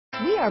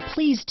We are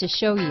pleased to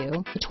show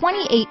you the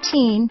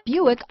 2018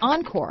 Buick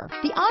Encore.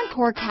 The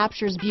Encore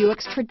captures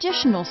Buick's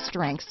traditional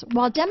strengths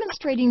while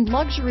demonstrating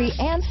luxury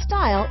and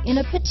style in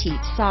a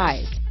petite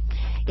size.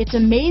 It's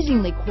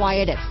amazingly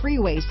quiet at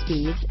freeway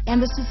speeds,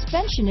 and the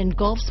suspension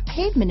engulfs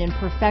pavement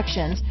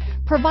imperfections,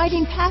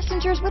 providing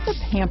passengers with a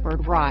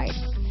pampered ride.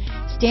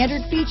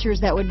 Standard features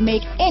that would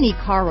make any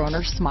car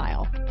owner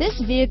smile.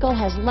 This vehicle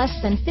has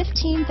less than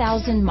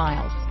 15,000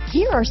 miles.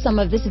 Here are some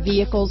of this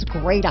vehicle's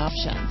great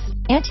options: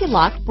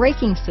 anti-lock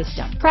braking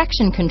system,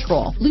 traction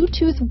control,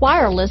 Bluetooth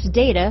wireless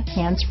data,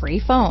 hands-free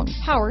phone,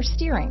 power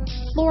steering,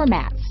 floor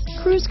mats,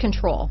 cruise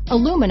control,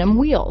 aluminum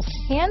wheels,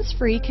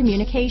 hands-free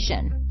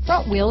communication,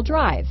 front-wheel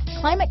drive,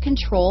 climate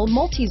control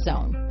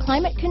multi-zone,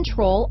 climate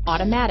control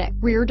automatic,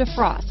 rear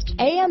defrost,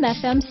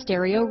 AM/FM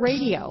stereo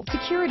radio,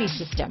 security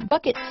system,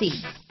 bucket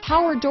seats,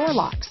 power door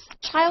locks,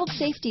 child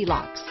safety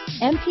locks,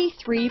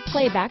 MP3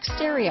 playback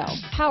stereo,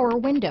 power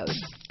windows.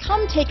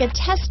 Come take a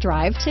test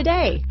drive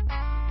today.